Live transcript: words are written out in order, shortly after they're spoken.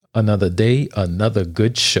Another day, another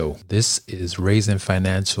good show. This is Raising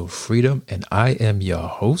Financial Freedom, and I am your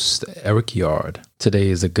host, Eric Yard. Today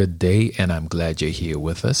is a good day, and I'm glad you're here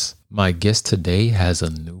with us. My guest today has a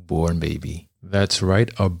newborn baby. That's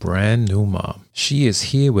right, a brand new mom. She is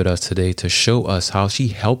here with us today to show us how she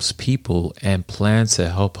helps people and plans to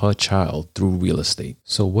help her child through real estate.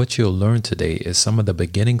 So what you'll learn today is some of the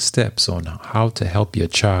beginning steps on how to help your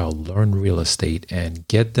child learn real estate and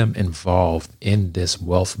get them involved in this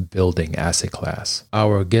wealth building asset class.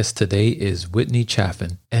 Our guest today is Whitney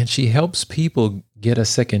Chaffin, and she helps people get a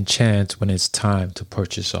second chance when it's time to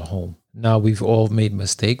purchase a home. Now, we've all made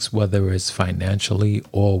mistakes, whether it's financially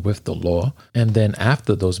or with the law. And then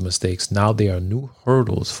after those mistakes, now there are new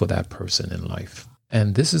hurdles for that person in life.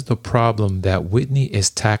 And this is the problem that Whitney is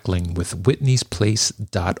tackling with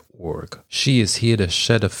whitneysplace.org. She is here to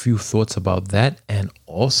shed a few thoughts about that and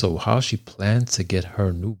also how she plans to get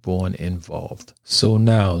her newborn involved. So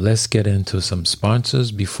now let's get into some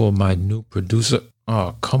sponsors before my new producer.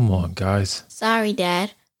 Oh, come on, guys. Sorry,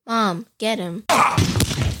 Dad. Mom, get him.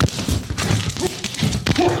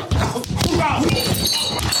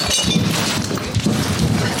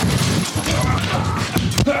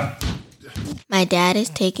 My dad is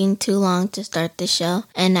taking too long to start the show,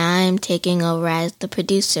 and I am taking over as the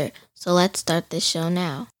producer. So let's start the show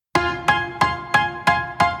now.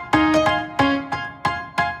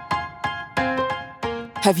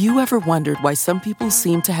 Have you ever wondered why some people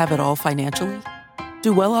seem to have it all financially?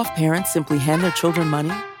 Do well-off parents simply hand their children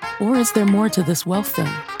money? Or is there more to this wealth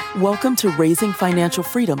thing? Welcome to Raising Financial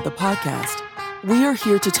Freedom, the podcast. We are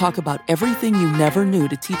here to talk about everything you never knew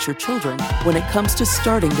to teach your children when it comes to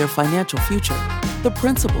starting their financial future. The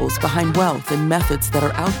principles behind wealth and methods that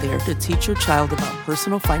are out there to teach your child about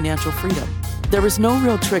personal financial freedom. There is no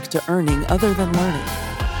real trick to earning other than learning.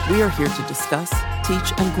 We are here to discuss,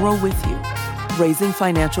 teach, and grow with you. Raising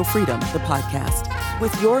Financial Freedom, the podcast,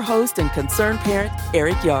 with your host and concerned parent,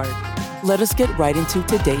 Eric Yard. Let us get right into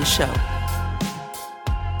today's show.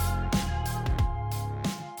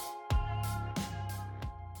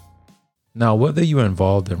 Now, whether you're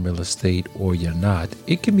involved in real estate or you're not,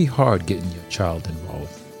 it can be hard getting your child involved.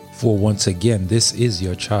 For once again, this is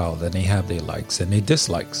your child and they have their likes and their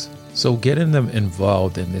dislikes. So getting them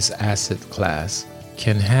involved in this asset class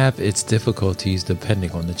can have its difficulties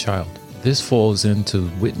depending on the child. This falls into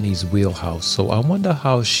Whitney's wheelhouse, so I wonder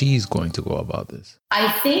how she's going to go about this.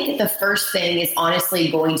 I think the first thing is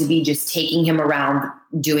honestly going to be just taking him around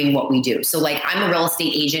doing what we do. So like I'm a real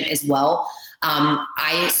estate agent as well.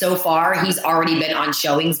 So far, he's already been on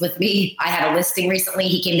showings with me. I had a listing recently.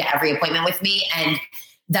 He came to every appointment with me. And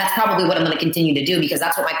that's probably what I'm going to continue to do because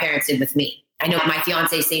that's what my parents did with me. I know my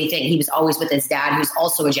fiance, same thing. He was always with his dad, who's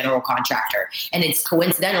also a general contractor. And it's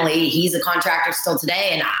coincidentally, he's a contractor still today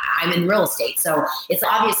and I'm in real estate. So it's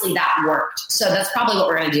obviously that worked. So that's probably what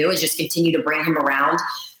we're going to do is just continue to bring him around.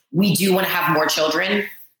 We do want to have more children.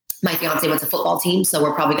 My fiance wants a football team, so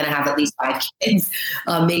we're probably going to have at least 5 kids,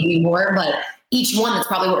 maybe more. But each one, that's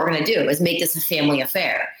probably what we're going to do is make this a family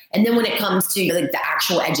affair. And then when it comes to like the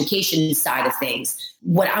actual education side of things,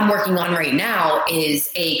 what I'm working on right now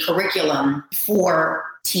is a curriculum for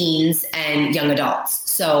teens and young adults.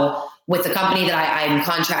 So with the company that I'm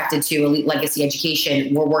contracted to, Elite Legacy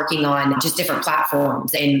Education, we're working on just different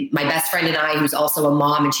platforms. And my best friend and I, who's also a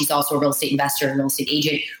mom, and she's also a real estate investor and real estate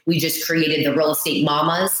agent, we just created the Real Estate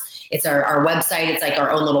Mamas. It's our website. It's like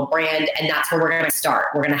our own little brand. And that's where we're going to start.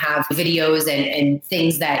 We're going to have videos and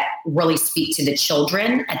things that really speak to the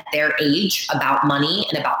children at their age about money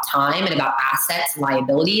and about time and about assets and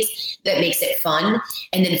liabilities that makes it fun.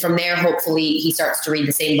 And then from there, hopefully he starts to read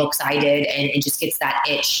the same books I did and just gets that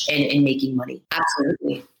itch in making money.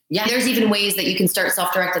 Absolutely. Yeah, there's even ways that you can start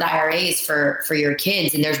self-directed IRAs for your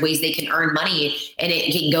kids, and there's ways they can earn money, and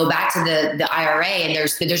it can go back to the IRA. And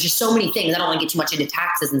there's just so many things. I don't want to get too much into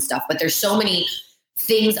taxes and stuff, but there's so many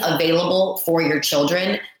things available for your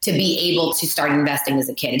children to be able to start investing as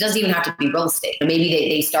a kid. It doesn't even have to be real estate. Maybe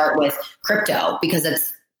they start with crypto because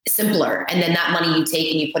it's simpler. And then that money you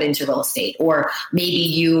take and you put into real estate, or maybe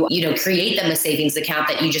you create them a savings account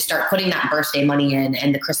that you just start putting that birthday money in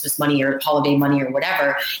and the Christmas money or holiday money or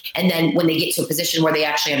whatever. And then when they get to a position where they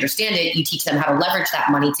actually understand it, you teach them how to leverage that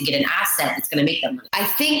money to get an asset that's going to make them money. I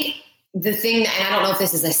think the thing, and I don't know if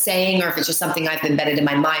this is a saying or if it's just something I've embedded in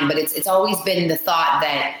my mind, but it's always been the thought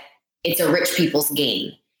that it's a rich people's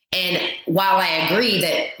game. And while I agree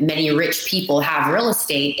that many rich people have real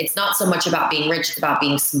estate, it's not so much about being rich, it's about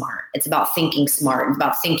being smart. It's about thinking smart. It's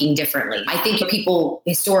about thinking differently. I think people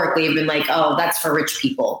historically have been like, oh, that's for rich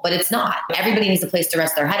people, but it's not. Everybody needs a place to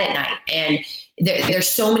rest their head at night. And there's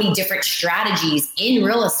so many different strategies in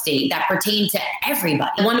real estate that pertain to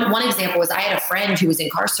everybody. One example was I had a friend who was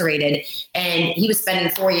incarcerated and he was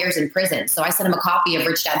spending 4 years in prison. So I sent him a copy of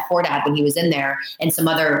Rich Dad Poor Dad when he was in there and some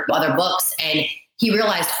other books. And he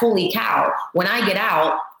realized, holy cow, when I get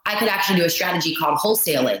out, I could actually do a strategy called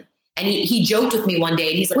wholesaling. And he joked with me one day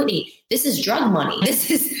and he's like, Whitney, this is drug money. This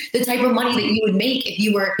is the type of money that you would make if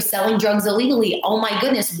you were selling drugs illegally. Oh my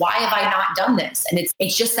goodness, why have I not done this? And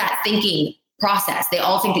it's just that thinking process. They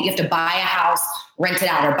all think that you have to buy a house, rent it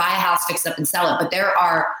out, or buy a house, fix it up and sell it. But there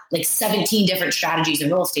are like 17 different strategies in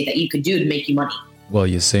real estate that you could do to make you money. Well,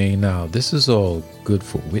 you're saying now this is all good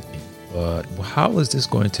for Whitney, but how is this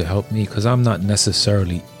going to help me? Because I'm not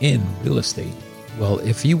necessarily in real estate. Well,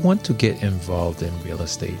 if you want to get involved in real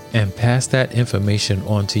estate and pass that information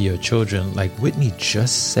on to your children, like Whitney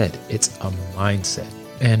just said, it's a mindset.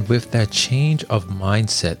 And with that change of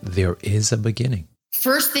mindset, there is a beginning.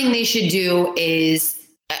 First thing they should do is,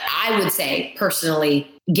 I would say personally,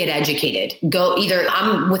 get educated.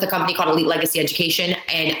 I'm with a company called Elite Legacy Education,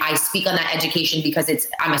 and I speak on that education because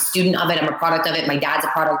I'm a student of it. I'm a product of it. My dad's a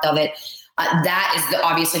product of it. That is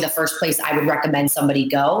obviously the first place I would recommend somebody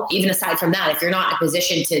go. Even aside from that, if you're not in a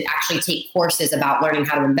position to actually take courses about learning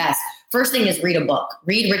how to invest, first thing is read a book.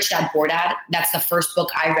 Read Rich Dad Poor Dad. That's the first book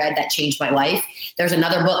I read that changed my life. There's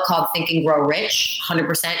another book called Think and Grow Rich.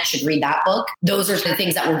 100% should read that book. Those are the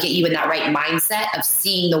things that will get you in that right mindset of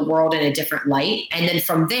seeing the world in a different light. And then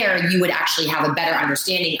from there, you would actually have a better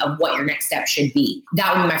understanding of what your next step should be.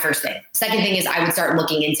 That would be my first thing. Second thing is I would start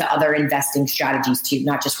looking into other investing strategies too,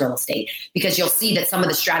 not just real estate, because you'll see that some of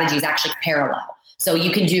the strategies actually parallel. So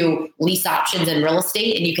you can do lease options in real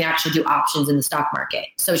estate and you can actually do options in the stock market.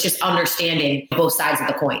 So it's just understanding both sides of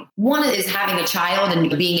the coin. One is having a child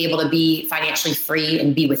and being able to be financially free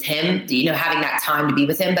and be with him, having that time to be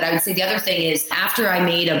with him. But I would say the other thing is after I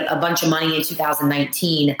made a bunch of money in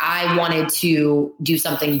 2019, I wanted to do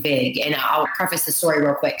something big. And I'll preface the story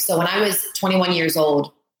real quick. So when I was 21 years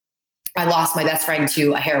old, I lost my best friend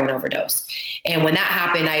to a heroin overdose. And when that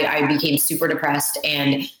happened, I became super depressed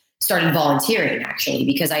and started volunteering actually,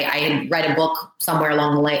 because I had read a book somewhere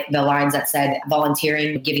along the lines that said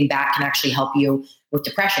volunteering, giving back can actually help you with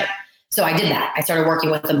depression. So I did that. I started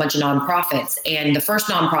working with a bunch of nonprofits, and the first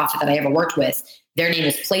nonprofit that I ever worked with, their name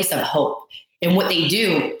is Place of Hope. And what they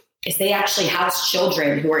do is they actually house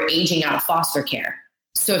children who are aging out of foster care.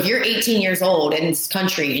 So if you're 18 years old in this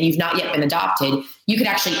country and you've not yet been adopted, you could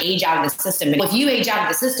actually age out of the system. And if you age out of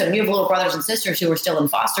the system, you have little brothers and sisters who are still in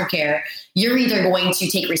foster care, you're either going to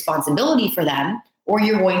take responsibility for them or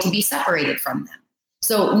you're going to be separated from them.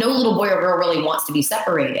 So no little boy or girl really wants to be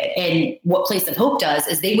separated. And what Place of Hope does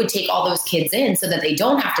is they would take all those kids in so that they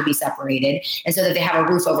don't have to be separated and so that they have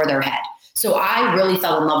a roof over their head. So I really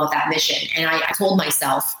fell in love with that mission. And I told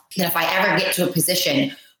myself that if I ever get to a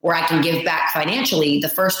position where I can give back financially, the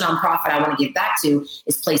first nonprofit I want to give back to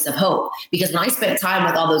is Place of Hope. Because when I spent time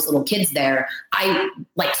with all those little kids there, I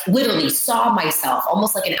literally saw myself,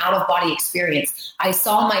 almost like an out-of-body experience. I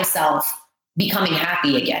saw myself becoming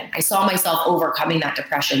happy again. I saw myself overcoming that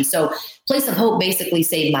depression. So Place of Hope basically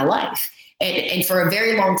saved my life. And for a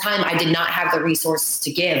very long time, I did not have the resources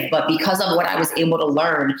to give. But because of what I was able to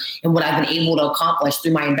learn and what I've been able to accomplish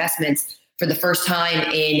through my investments, for the first time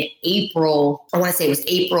in April, I want to say it was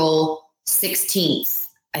April 16th,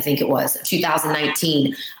 I think it was,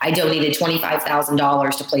 2019, I donated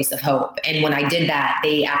 $25,000 to Place of Hope. And when I did that,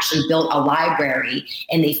 they actually built a library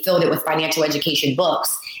and they filled it with financial education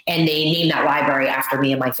books. And they named that library after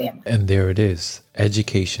me and my family. And there it is,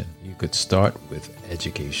 education. You could start with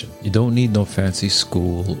education. You don't need no fancy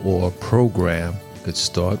school or program. Could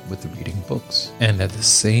start with reading books. And at the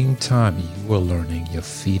same time you are learning, you're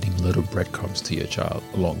feeding little breadcrumbs to your child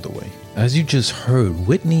along the way. As you just heard,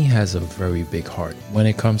 Whitney has a very big heart when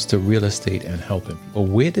it comes to real estate and helping. But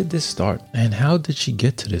where did this start? And how did she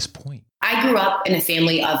get to this point? I grew up in a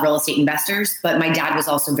family of real estate investors, but my dad was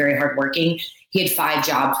also very hardworking. He had 5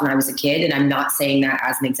 jobs when I was a kid, and I'm not saying that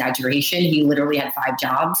as an exaggeration. He literally had 5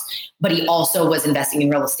 jobs, but he also was investing in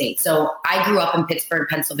real estate. So I grew up in Pittsburgh,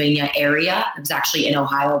 Pennsylvania area. I was actually in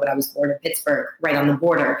Ohio, but I was born in Pittsburgh, right on the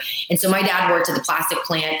border. And so my dad worked at the plastic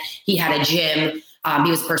plant. He had a gym.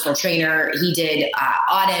 He was a personal trainer. He did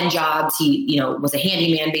odd end jobs. He, was a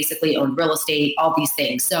handyman, basically owned real estate, all these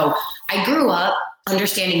things. So I grew up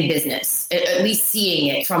understanding business, at least seeing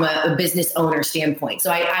it from a business owner standpoint.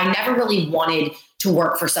 So I never really wanted to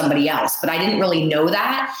work for somebody else. But I didn't really know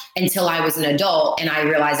that until I was an adult and I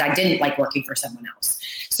realized I didn't like working for someone else.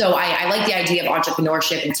 So I like the idea of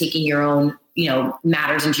entrepreneurship and taking your own,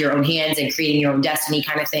 matters into your own hands and creating your own destiny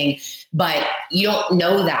kind of thing. But you don't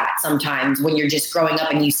know that sometimes when you're just growing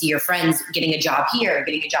up and you see your friends getting a job here,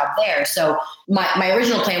 getting a job there. So my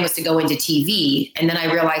original plan was to go into TV. And then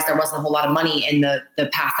I realized there wasn't a whole lot of money in the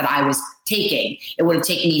path that I was taking. It would have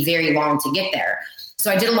taken me very long to get there.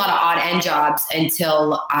 So I did a lot of odd end jobs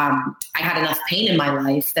until I had enough pain in my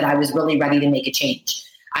life that I was really ready to make a change.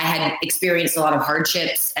 I had experienced a lot of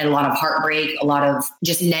hardships and a lot of heartbreak, a lot of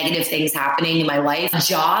just negative things happening in my life. A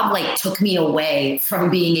job like took me away from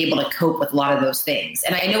being able to cope with a lot of those things.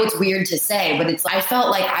 And I know it's weird to say, but I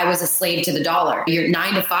felt like I was a slave to the dollar. You're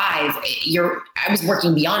 9 to 5. I was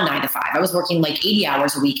working beyond 9 to 5. I was working like 80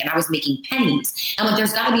 hours a week and I was making pennies. I'm like,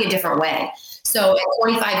 there's got to be a different way. So at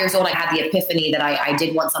 45 years old, I had the epiphany that I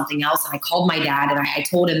did want something else. And I called my dad and I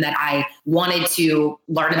told him that I wanted to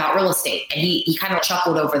learn about real estate. And he kind of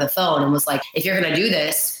chuckled over the phone and was like, if you're going to do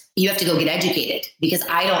this, you have to go get educated, because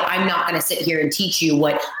I'm not going to sit here and teach you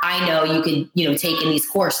what I know you can, take in these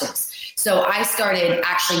courses. So I started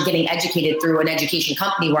actually getting educated through an education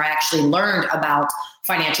company where I actually learned about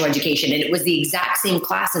financial education. And it was the exact same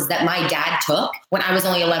classes that my dad took when I was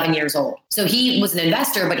only 11 years old. So he was an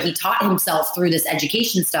investor, but he taught himself through this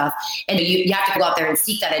education stuff. And you have to go out there and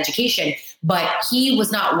seek that education. But he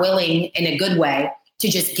was not willing in a good way to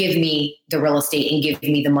just give me the real estate and give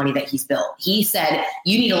me the money that he's built. He said,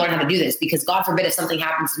 you need to learn how to do this, because God forbid if something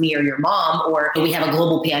happens to me or your mom, or we have a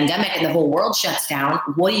global pandemic and the whole world shuts down,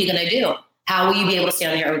 what are you going to do? How will you be able to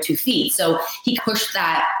stand on your own 2 feet? So he pushed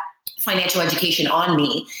that financial education on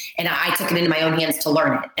me, and I took it into my own hands to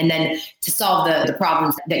learn it. And then to solve the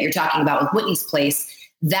problems that you're talking about with Whitney's Place,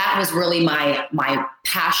 that was really my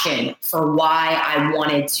passion for why I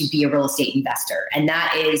wanted to be a real estate investor. And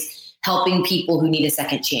that is helping people who need a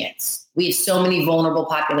second chance. We have so many vulnerable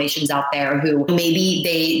populations out there who maybe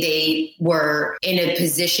they were in a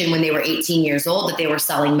position when they were 18 years old that they were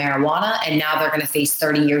selling marijuana, and now they're going to face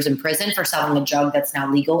 30 years in prison for selling a drug that's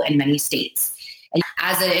now legal in many states. And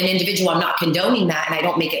as an individual, I'm not condoning that, and I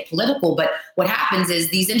don't make it political, but what happens is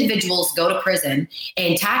these individuals go to prison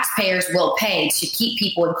and taxpayers will pay to keep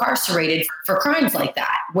people incarcerated for crimes like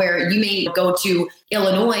that, where you may go to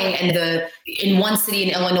Illinois and in one city in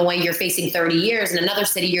Illinois, you're facing 30 years. In another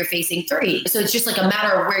city, you're facing 30. So it's just like a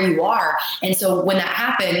matter of where you are. And so when that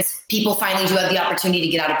happens, people finally do have the opportunity to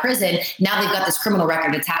get out of prison. Now they've got this criminal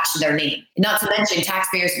record attached to their name. Not to mention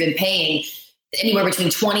taxpayers have been paying anywhere between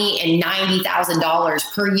 $20,000 and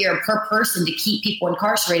 $90,000 per year per person to keep people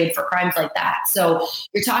incarcerated for crimes like that. So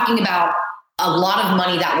you're talking about a lot of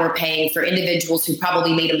money that we're paying for individuals who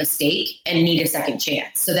probably made a mistake and need a second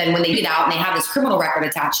chance. So then when they get out and they have this criminal record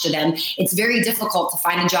attached to them, it's very difficult to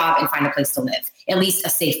find a job and find a place to live, at least a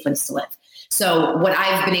safe place to live. So what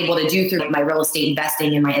I've been able to do through my real estate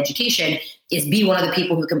investing and my education is be one of the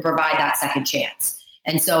people who can provide that second chance.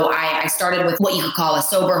 And so I started with what you could call a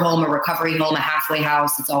sober home, a recovery home, a halfway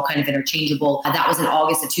house. It's all kind of interchangeable. That was in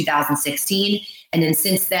August of 2016. And then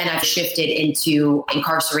since then, I've shifted into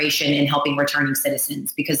incarceration and helping returning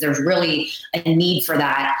citizens, because there's really a need for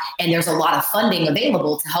that. And there's a lot of funding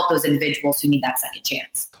available to help those individuals who need that second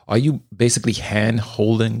chance. Are you basically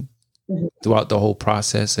hand-holding throughout the whole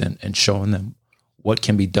process and showing them what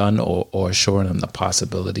can be done, or showing them the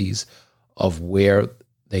possibilities of where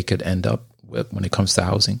they could end up when it comes to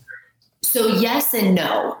housing? So yes and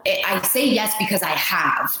no. I say yes because I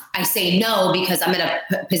have. I say no because I'm in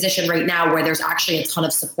a position right now where there's actually a ton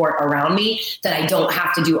of support around me that I don't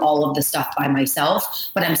have to do all of the stuff by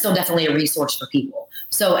myself, but I'm still definitely a resource for people.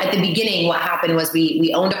 So at the beginning, what happened was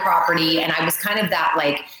we owned a property, and I was kind of that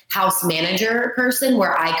like house manager person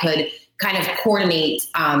where I could kind of coordinate,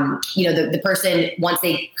 the person, once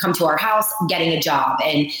they come to our house, getting a job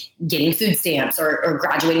and getting food stamps or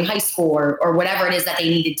graduating high school or whatever it is that they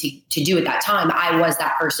needed to do at that time. I was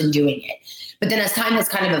that person doing it. But then as time has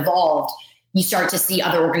kind of evolved, you start to see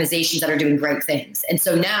other organizations that are doing great things. And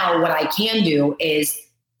so now what I can do is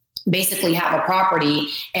basically have a property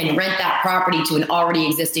and rent that property to an already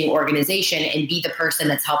existing organization and be the person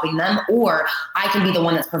that's helping them, or I can be the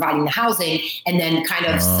one that's providing the housing and then kind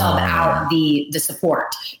of sub out the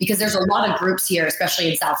support, because there's a lot of groups here,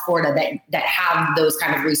 especially in South Florida, that have those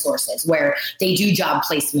kind of resources where they do job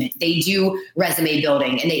placement, they do resume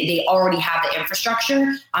building, and they already have the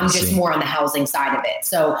infrastructure. I'm just more on the housing side of it.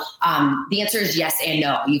 So the answer is yes and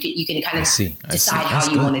no. You can kind of decide how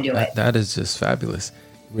you want to do it. That is just fabulous.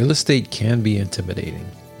 Real estate can be intimidating,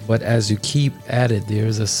 but as you keep at it,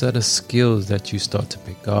 there's a set of skills that you start to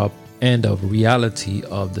pick up And a reality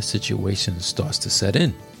of the situation starts to set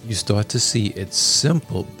in. You start to see it's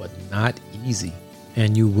simple, but not easy.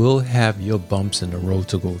 And you will have your bumps in the road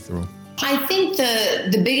to go through. I think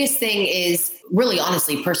the biggest thing is really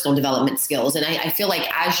honestly personal development skills. And I feel like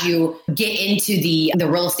as you get into the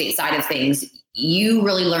real estate side of things, you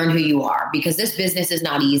really learn who you are, because this business is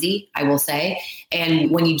not easy, I will say. And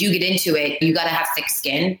when you do get into it, you got to have thick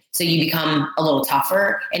skin. So you become a little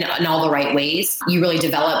tougher in all the right ways. You really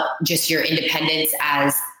develop just your independence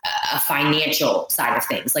as a financial side of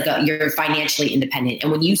things, like you're financially independent.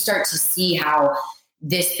 And when you start to see how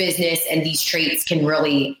this business and these traits can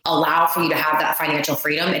really allow for you to have that financial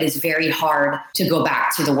freedom, it is very hard to go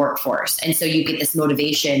back to the workforce. And so you get this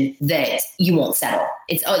motivation that you won't settle.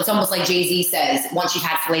 It's almost like Jay-Z says, once you've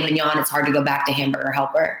had filet mignon, it's hard to go back to hamburger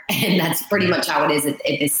helper. And that's pretty much how it is at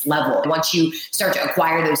this level. Once you start to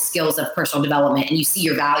acquire those skills of personal development and you see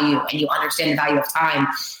your value and you understand the value of time,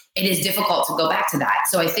 it is difficult to go back to that.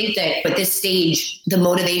 So I think that at this stage, the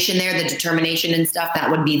motivation there, the determination and stuff,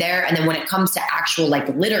 that would be there. And then when it comes to actual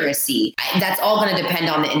literacy, that's all going to depend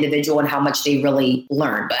on the individual and how much they really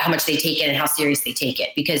learn, but how much they take it and how serious they take it.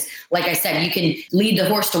 Because like I said, you can lead the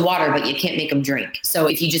horse to water, but you can't make them drink. So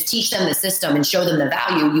if you just teach them the system and show them the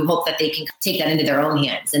value, you hope that they can take that into their own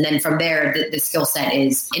hands. And then from there, the skill set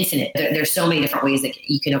is infinite. There's so many different ways that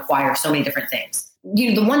you can acquire so many different things.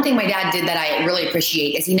 The one thing my dad did that I really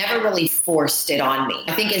appreciate is he never really forced it on me.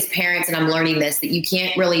 I think as parents, and I'm learning this, that you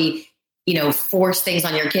can't really, force things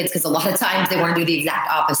on your kids, because a lot of times they want to do the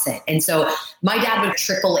exact opposite. And so my dad would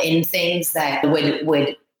trickle in things that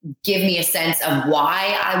would give me a sense of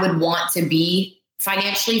why I would want to be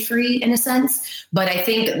financially free in a sense. But I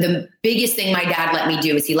think the biggest thing my dad let me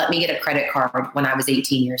do is he let me get a credit card when I was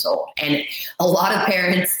 18 years old. And a lot of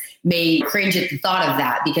parents may cringe at the thought of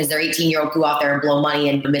that because their 18-year-old go out there and blow money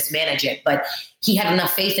and mismanage it. But he had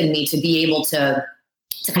enough faith in me to be able to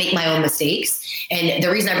make my own mistakes. And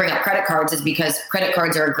the reason I bring up credit cards is because credit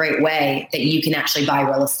cards are a great way that you can actually buy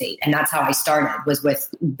real estate. And that's how I started, was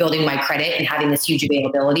with building my credit and having this huge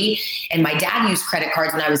availability. And my dad used credit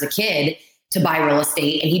cards when I was a kid to buy real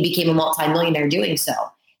estate, and he became a multimillionaire doing so.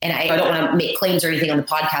 And I don't want to make claims or anything on the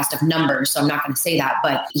podcast of numbers, so I'm not going to say that,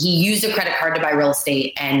 but he used a credit card to buy real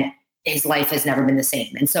estate and his life has never been the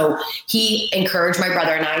same. And so he encouraged my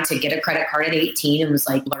brother and I to get a credit card at 18 and was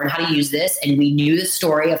like, learn how to use this. And we knew the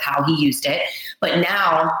story of how he used it. But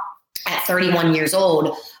now at 31 years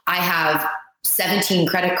old, I have 17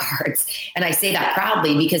 credit cards. And I say that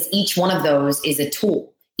proudly because each one of those is a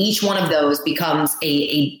tool. Each one of those becomes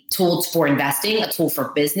a tool for investing, a tool for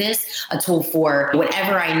business, a tool for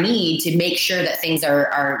whatever I need to make sure that things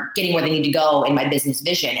are getting where they need to go in my business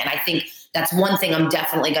vision. And I think that's one thing I'm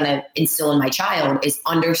definitely going to instill in my child, is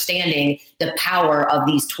understanding the power of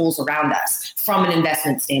these tools around us from an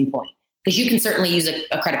investment standpoint. Because you can certainly use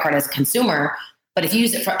a credit card as a consumer, but if you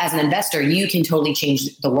use it as an investor, you can totally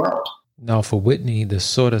change the world. Now for Whitney, the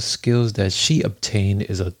sort of skills that she obtained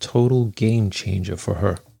is a total game changer for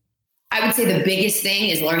her. I would say the biggest thing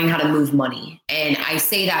is learning how to move money. And I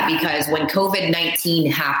say that because when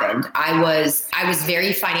COVID-19 happened, I was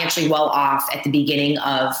very financially well off at the beginning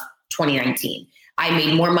of 2019. I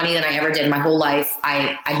made more money than I ever did in my whole life.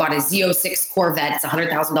 I bought a Z06 Corvette. It's a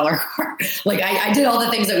 $100,000 car. I did all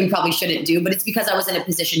the things that we probably shouldn't do, but it's because I was in a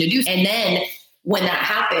position to do. And then when that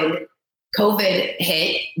happened, COVID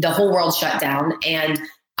hit, the whole world shut down, and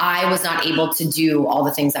I was not able to do all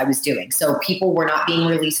the things I was doing. So people were not being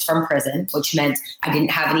released from prison, which meant I didn't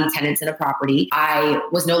have any tenants in a property. I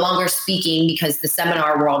was no longer speaking because the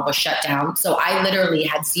seminar world was shut down. So I literally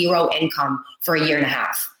had zero income for a year and a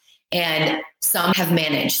half. And some have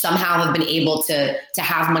managed, somehow have been able to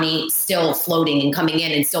have money still floating and coming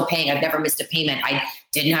in and still paying. I've never missed a payment. I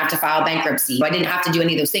didn't have to file bankruptcy. I didn't have to do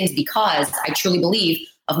any of those things because I truly believe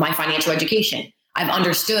of my financial education. I've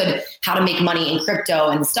understood how to make money in crypto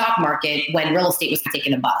and the stock market when real estate was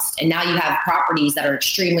taking a bust. And now you have properties that are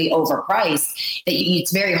extremely overpriced that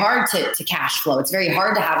it's very hard to cash flow. It's very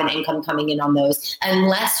hard to have an income coming in on those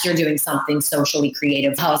unless you're doing something socially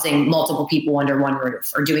creative, housing multiple people under one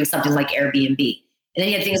roof, or doing something like Airbnb. And then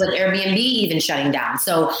you have things like Airbnb even shutting down.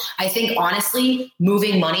 So I think, honestly,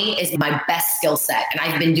 moving money is my best skill set. And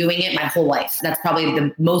I've been doing it my whole life. That's probably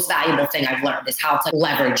the most valuable thing I've learned, is how to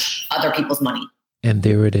leverage other people's money. And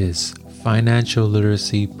there it is. Financial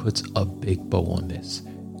literacy puts a big bow on this.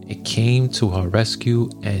 It came to her rescue,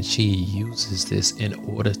 and she uses this in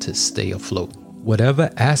order to stay afloat.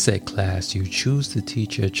 Whatever asset class you choose to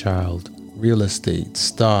teach your child, real estate,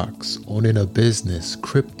 stocks, owning a business,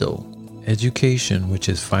 crypto, education, which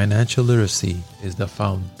is financial literacy, is the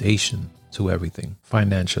foundation to everything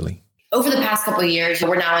financially. Over the past couple of years,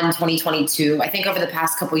 we're now in 2022. I think over the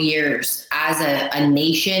past couple of years, as a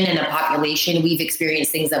nation and a population, we've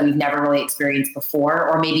experienced things that we've never really experienced before,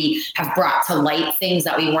 or maybe have brought to light things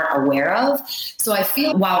that we weren't aware of. So I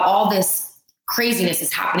feel while all this craziness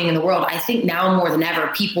is happening in the world, I think now more than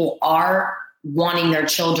ever, people are wanting their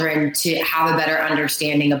children to have a better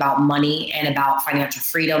understanding about money and about financial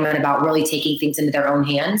freedom and about really taking things into their own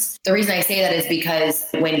hands. The reason I say that is because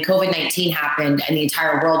when COVID-19 happened and the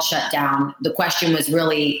entire world shut down, the question was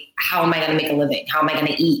really, how am I going to make a living? How am I going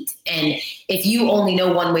to eat? And if you only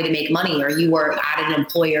know one way to make money, or you were at an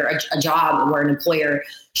employer, a job where an employer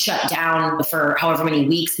shut down for however many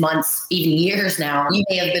weeks, months, even years now, you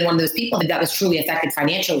may have been one of those people that was truly affected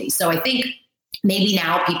financially. So I think maybe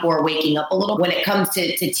now people are waking up a little. When it comes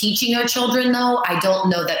to teaching our children, though, I don't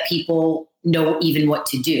know that people know even what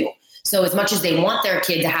to do. So as much as they want their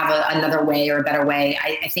kid to have another way or a better way,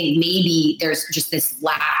 I think maybe there's just this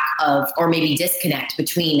lack of, or maybe disconnect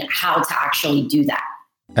between how to actually do that.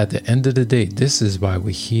 At the end of the day, this is why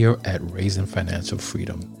we're here at Raising Financial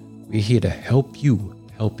Freedom. We're here to help you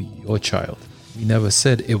help your child. We never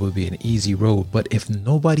said it would be an easy road, but if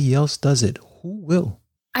nobody else does it, who will?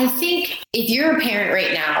 I think if you're a parent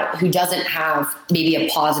right now who doesn't have maybe a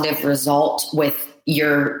positive result with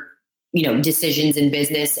your, decisions in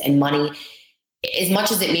business and money, as much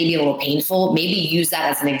as it may be a little painful, maybe use that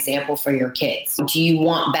as an example for your kids. Do you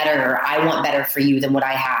want better? Or I want better for you than what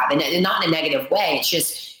I have. And not in a negative way. It's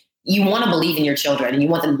just, you want to believe in your children and you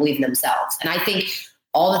want them to believe in themselves. And I think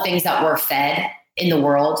all the things that we're fed in the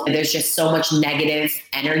world, there's just so much negative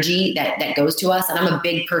energy that goes to us. And I'm a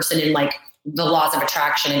big person in the laws of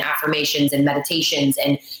attraction and affirmations and meditations,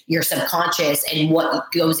 and your subconscious and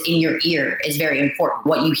what goes in your ear is very important.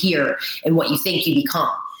 What you hear and what you think, you become.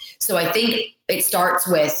 So I think it starts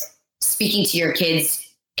with speaking to your kids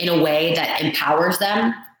in a way that empowers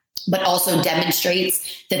them, but also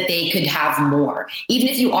demonstrates that they could have more. Even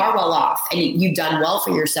if you are well off and you've done well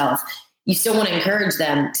for yourself, you still want to encourage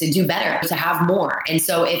them to do better, to have more. And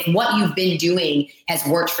so if what you've been doing has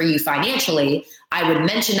worked for you financially, I would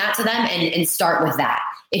mention that to them and start with that.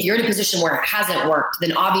 If you're in a position where it hasn't worked,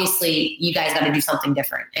 then obviously you guys got to do something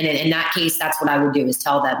different. And in that case, that's what I would do, is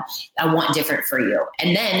tell them, I want different for you.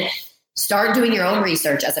 And then start doing your own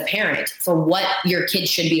research as a parent for what your kids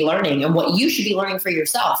should be learning and what you should be learning for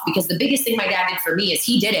yourself. Because the biggest thing my dad did for me is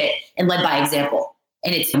he did it and led by example.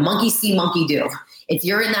 And it's monkey see, monkey do. If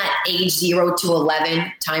you're in that age 0 to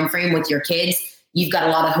 11 timeframe with your kids, you've got a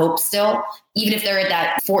lot of hope still. Even if they're at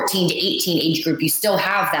that 14 to 18 age group, you still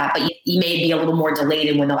have that, but you may be a little more delayed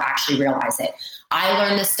in when they'll actually realize it. I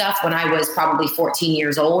learned this stuff when I was probably 14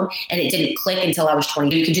 years old, and it didn't click until I was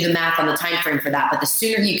 20. You can do the math on the time frame for that, but the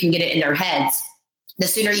sooner you can get it in their heads, the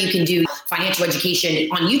sooner you can do financial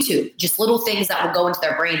education on YouTube, just little things that will go into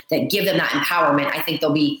their brain that give them that empowerment. I think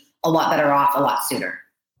they'll be a lot better off a lot sooner.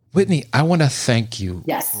 Whitney, I want to thank you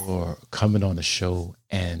Yes. for coming on the show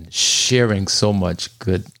and sharing so much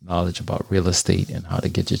good knowledge about real estate and how to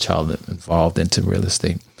get your child involved into real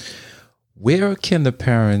estate. Where can the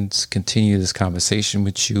parents continue this conversation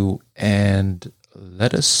with you, and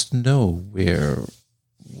let us know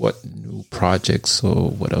what new projects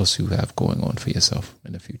or what else you have going on for yourself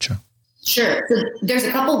in the future? Sure. So there's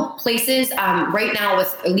a couple places right now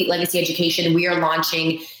with Elite Legacy Education. We are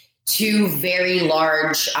launching 2 very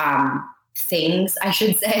large things, I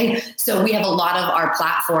should say. So we have a lot of our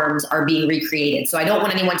platforms are being recreated. So I don't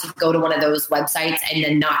want anyone to go to one of those websites and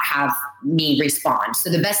then not have me respond. So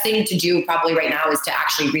the best thing to do probably right now is to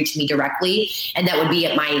actually reach me directly. And that would be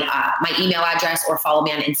at my email address, or follow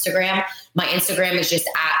me on Instagram. My Instagram is just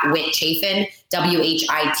at Whit Chafin,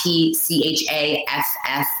 WHITCHAFF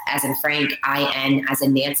as in Frank, IN as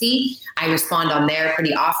in Nancy. I respond on there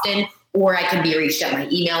pretty often, or I can be reached at my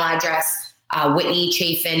email address, Whitney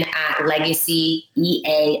Chafin at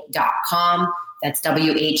legacyea.com. That's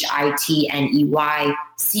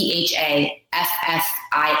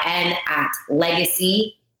WHITNEYCHAFFIN at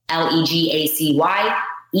legacy,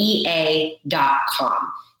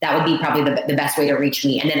 LEGACYEA.com. That would be probably the best way to reach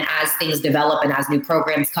me. And then as things develop and as new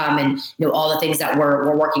programs come and all the things that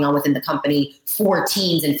we're working on within the company for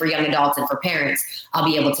teens and for young adults and for parents, I'll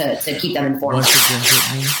be able to keep them informed. Once again,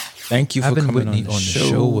 Whitney, thank you for coming on the show. The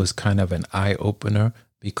show was kind of an eye-opener,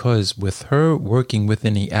 because with her working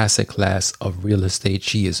within the asset class of real estate,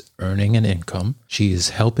 she is earning an income, she is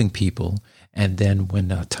helping people, and then when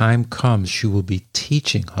the time comes, she will be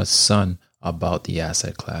teaching her son about the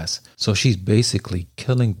asset class. So she's basically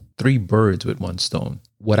killing 3 birds with one stone.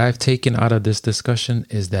 What I've taken out of this discussion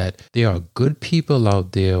is that there are good people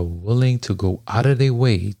out there willing to go out of their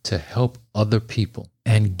way to help other people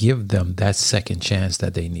and give them that second chance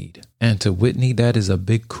that they need. And to Whitney, that is a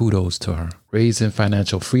big kudos to her. Raising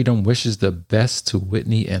Financial Freedom wishes the best to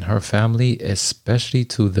Whitney and her family, especially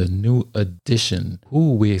to the new addition,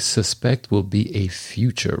 who we suspect will be a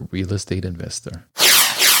future real estate investor.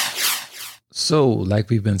 So, like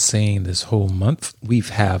we've been saying this whole month, we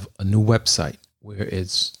have a new website where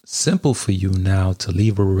it's simple for you now to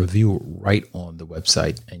leave a review right on the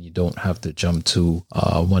website, and you don't have to jump to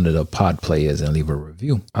one of the pod players and leave a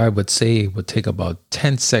review. I would say it would take about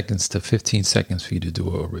 10 seconds to 15 seconds for you to do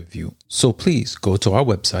a review. So please go to our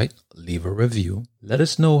website, leave a review. Let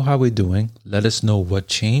us know how we're doing. Let us know what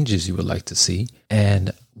changes you would like to see.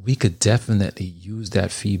 And we could definitely use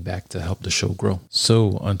that feedback to help the show grow.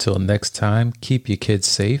 So until next time, keep your kids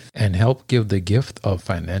safe and help give the gift of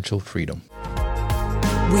financial freedom.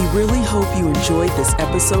 We really hope you enjoyed this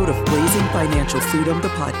episode of Raising Financial Freedom, the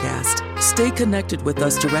podcast. Stay connected with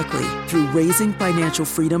us directly through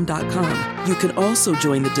raisingfinancialfreedom.com. You can also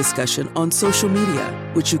join the discussion on social media,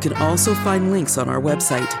 which you can also find links on our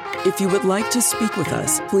website. If you would like to speak with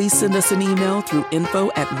us, please send us an email through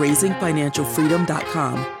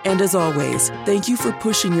info@raisingfinancialfreedom.com. And as always, thank you for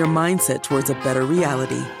pushing your mindset towards a better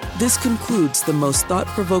reality. This concludes the most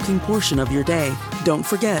thought-provoking portion of your day. Don't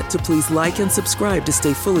forget to please like and subscribe to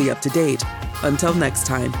stay fully up to date. Until next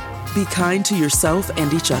time, be kind to yourself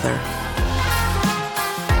and each other.